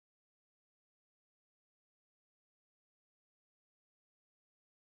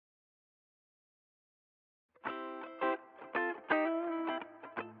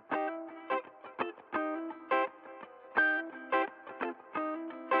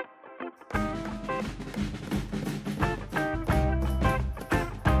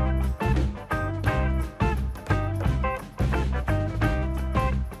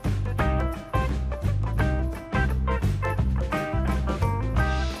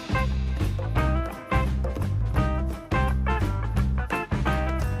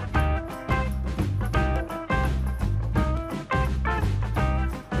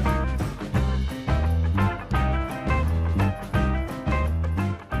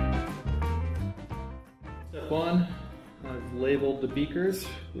1, I've labeled the beakers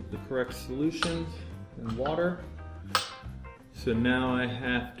with the correct solutions and water. So now I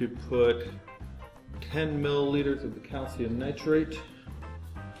have to put 10 milliliters of the calcium nitrate,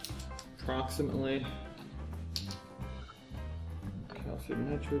 approximately. Calcium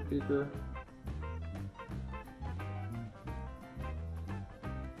nitrate beaker.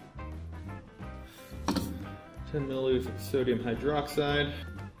 Ten milliliters of sodium hydroxide.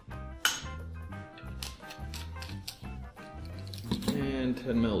 And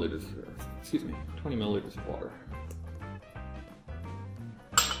 10 milliliters, excuse me, 20 milliliters of water.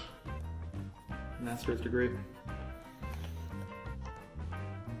 Master's degree.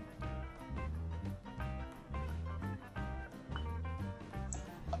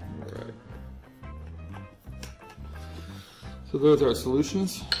 Alright. So those are our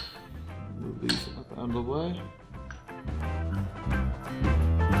solutions. Move these up out of the way.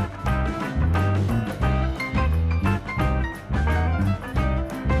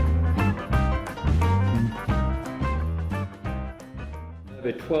 I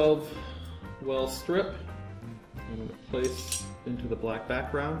have a 12 well strip I'm going to place into the black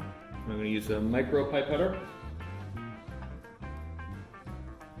background. I'm going to use a micro pipetter.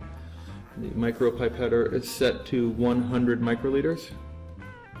 The micro pipetter is set to 100 microliters.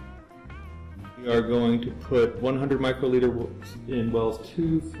 We are going to put 100 microliter in wells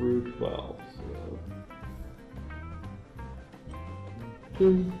 2 through 12. So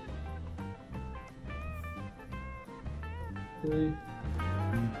 2, 3,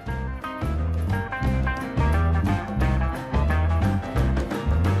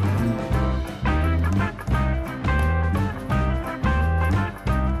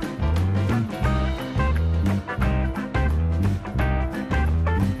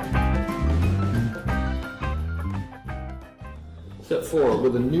 Step 4,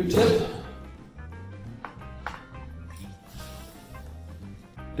 with a new tip,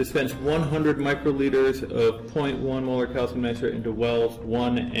 dispense 100 microliters of 0.1 molar calcium nitrate into wells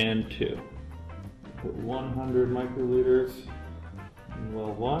 1 and 2. Put 100 microliters in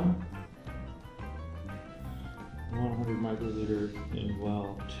well 1, 100 microliters in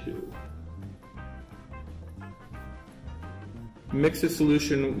well 2. Mix the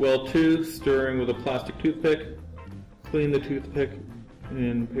solution well 2, stirring with a plastic toothpick. Clean the toothpick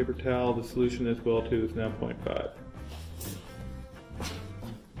in paper towel. The solution is well 2 is now 0.5.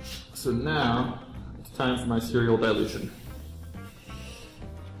 So now it's time for my cereal dilution.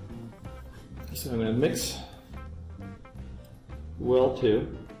 So I'm going to mix well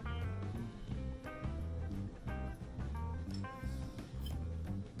 2.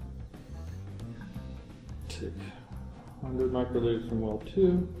 Take 100 microliters from well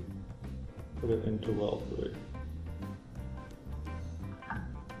 2, put it into well 3.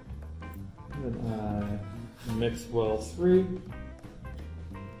 Then I mix well 3.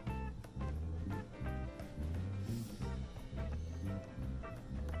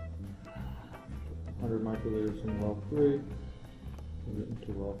 Microliters in well 3, put it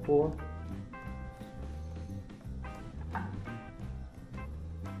into well 4.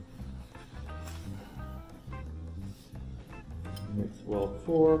 Mix well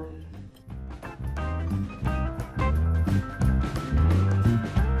 4.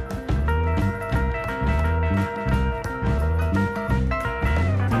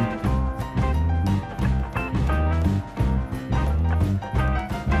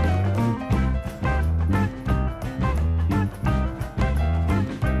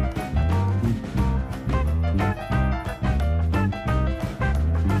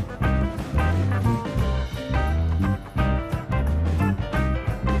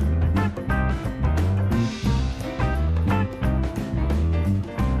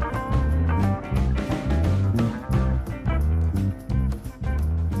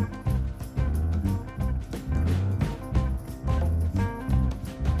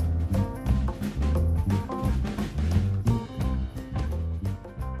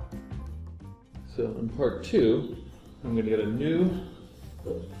 So in part 2, I'm going to get a new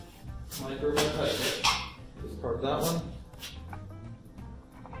micro pipetter. Discard that one.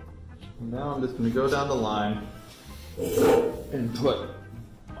 And now I'm just going to go down the line and put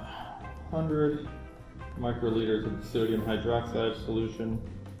 100 microliters of sodium hydroxide solution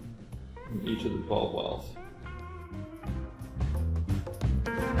in each of the 12 wells.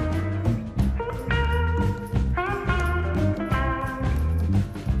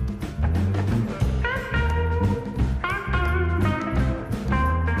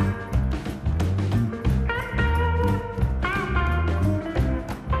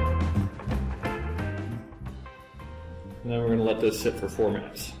 And then we're going to let this sit for 4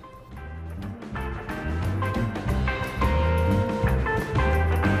 minutes.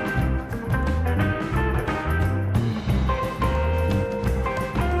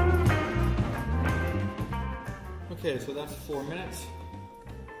 so that's 4 minutes.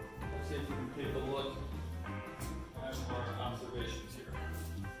 Let's see if we can take a look at our observations here.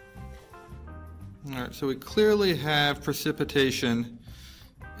 Alright, so we clearly have precipitation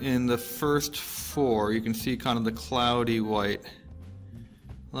in the first 4. You can see kind of the cloudy white.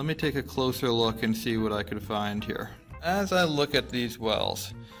 Let me take a closer look and see what I could find here. As I look at these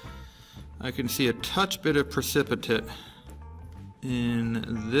wells, I can see a touch bit of precipitate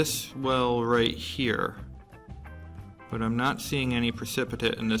in this well right here, but I'm not seeing any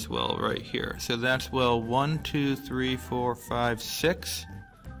precipitate in this well right here. So that's well 1, 2, 3, 4, 5, 6.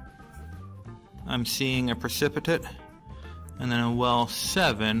 I'm seeing a precipitate, and then in well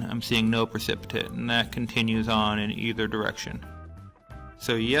 7 I'm seeing no precipitate, and that continues on in either direction.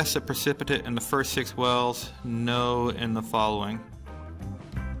 So yes, a precipitate in the first 6 wells, no in the following.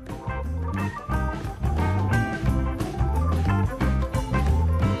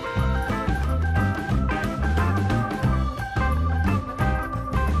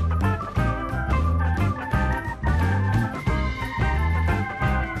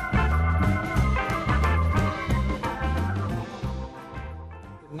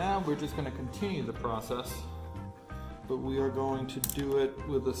 Now we're just going to continue the process, but we are going to do it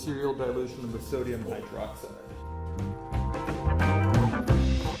with a serial dilution of the sodium hydroxide.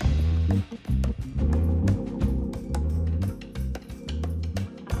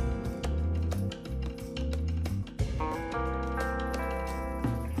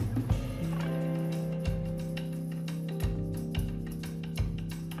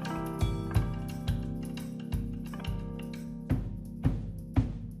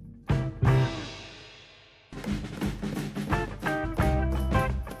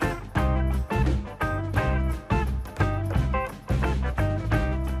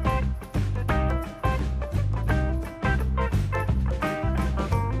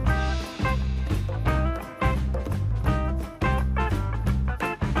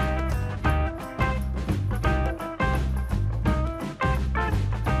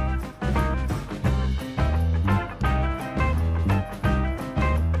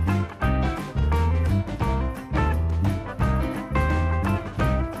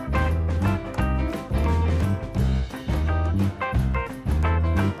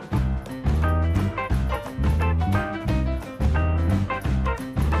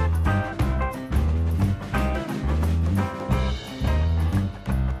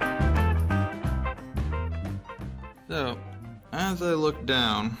 So, as I look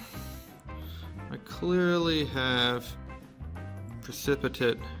down, I clearly have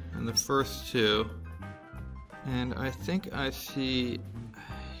precipitate in the first 2, and I think I see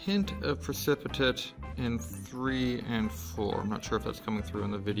a hint of precipitate in 3 and 4. I'm not sure if that's coming through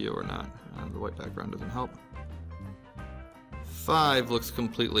in the video or not. The white background doesn't help. 5 looks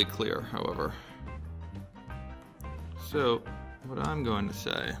completely clear, however. So, what I'm going to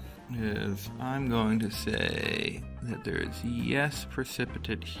say is I'm going to say that there is yes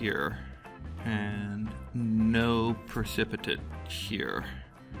precipitate here and no precipitate here,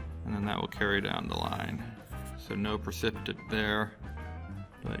 and then that will carry down the line. So no precipitate there,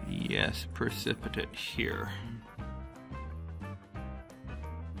 but yes precipitate here.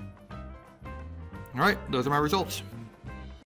 Alright, those are my results.